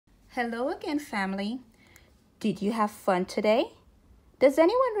Hello again, family. Did you have fun today? Does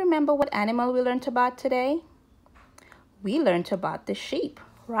anyone remember what animal we learned about today? We learned about the sheep,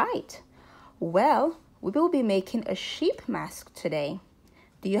 right? Well, we will be making a sheep mask today.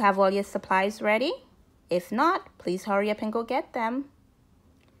 Do you have all your supplies ready? If not, please hurry up and go get them.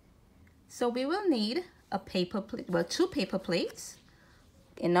 So we will need a paper plate, two paper plates,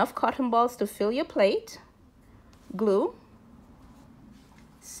 enough cotton balls to fill your plate, glue,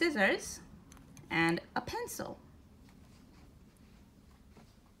 scissors, and a pencil.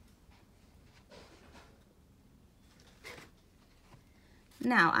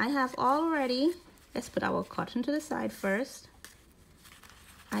 Now I have already, let's put our cotton to the side first.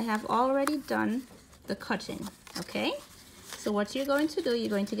 I have already done the cutting, okay? So what you're going to do, you're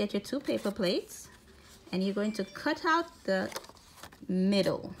going to get your two paper plates and you're going to cut out the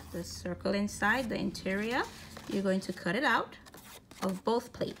middle, the circle inside, the interior. You're going to cut it out of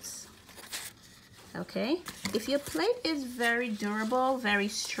both plates, okay? If your plate is very durable, very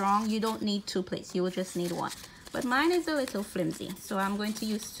strong, you don't need two plates, you will just need one. But mine is a little flimsy, so I'm going to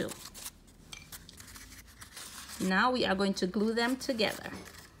use two. Now we are going to glue them together.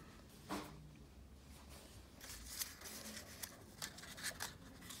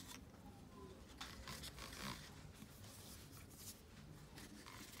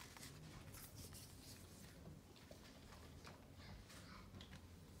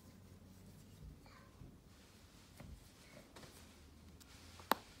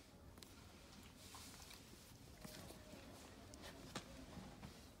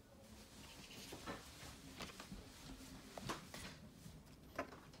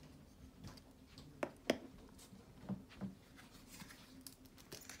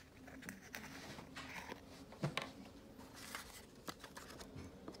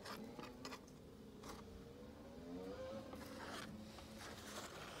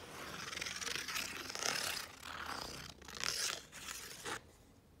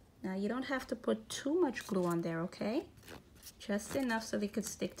 Now you don't have to put too much glue on there, okay? Just enough so they could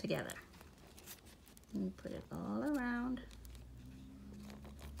stick together. And put it all around.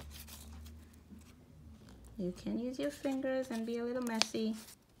 You can use your fingers and be a little messy.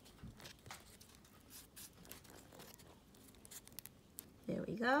 There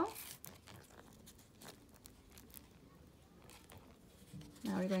we go.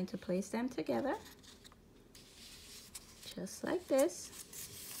 Now we're going to place them together, just like this.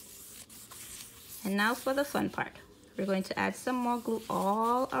 And now for the fun part. We're going to add some more glue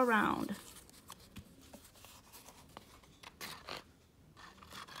all around.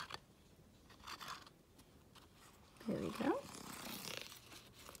 There we go.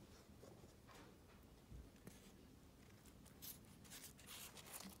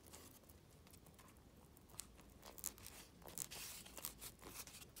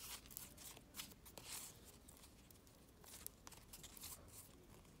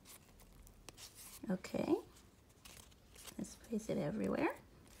 Okay, let's place it everywhere.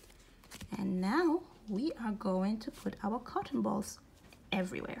 And now we are going to put our cotton balls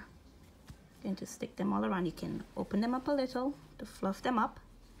everywhere. Going to stick them all around. You can open them up a little to fluff them up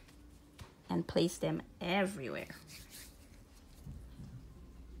and place them everywhere.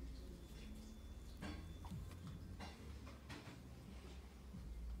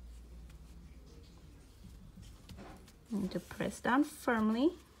 I'm going to press down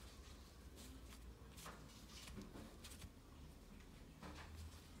firmly.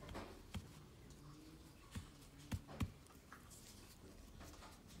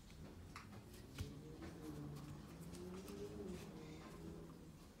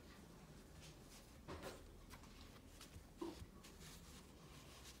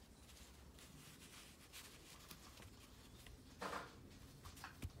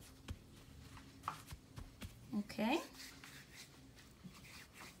 Okay.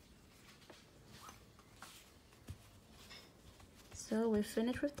 So we're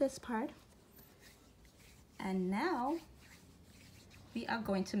finished with this part. And now we are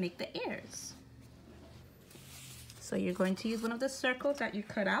going to make the ears. So you're going to use one of the circles that you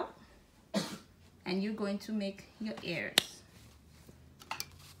cut out and you're going to make your ears.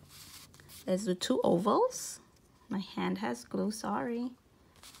 Let's do two ovals. My hand has glue, sorry.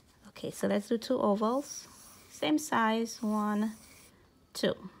 Okay, so let's do two ovals. Same size, 1,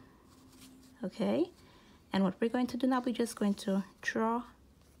 2. Okay, and what we're going to do now, we're just going to draw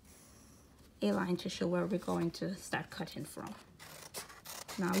a line to show where we're going to start cutting from.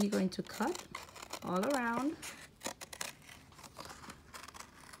 Now you're going to cut all around.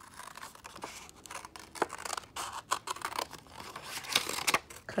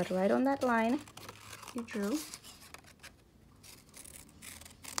 Cut right on that line you drew.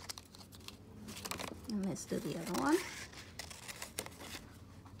 And let's do the other one.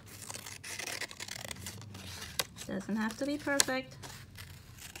 Doesn't have to be perfect.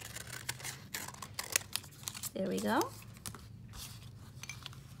 There we go.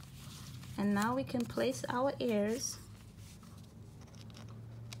 And now we can place our ears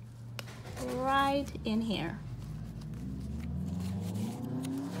right in here.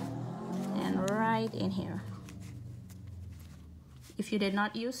 And right in here. If you did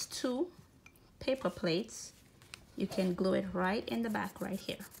not use 2 paper plates, you can glue it right in the back right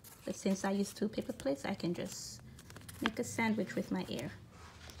here. But since I use 2 paper plates, I can just make a sandwich with my ear.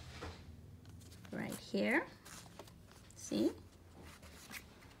 Right here. See?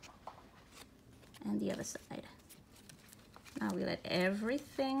 And the other side. Now we let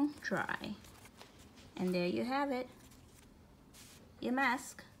everything dry. And there you have it. Your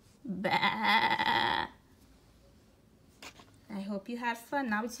mask. Bah! I hope you had fun.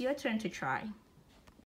 Now it's your turn to try.